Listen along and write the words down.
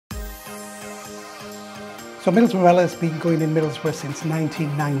So Middlesbrough Mela has been going in Middlesbrough since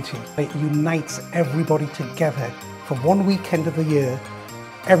 1990. It unites everybody together for one weekend of the year.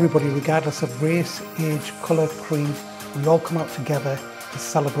 Everybody, regardless of race, age, colour, creed, we all come out together to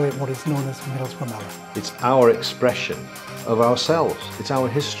celebrate what is known as Middlesbrough Mela. It's our expression of ourselves, it's our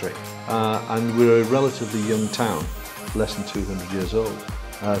history, and we're a relatively young town, less than 200 years old.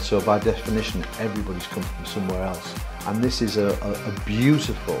 So by definition, everybody's come from somewhere else. And this is a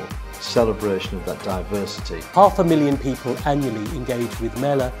beautiful celebration of that diversity. 500,000 people annually engage with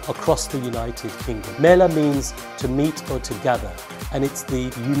Mela across the United Kingdom. Mela means to meet or to gather, and it's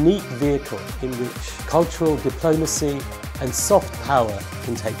the unique vehicle in which cultural diplomacy and soft power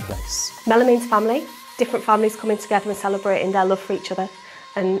can take place. Mela means family, different families coming together and celebrating their love for each other,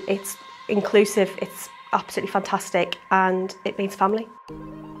 and it's inclusive, it's absolutely fantastic, and it means family.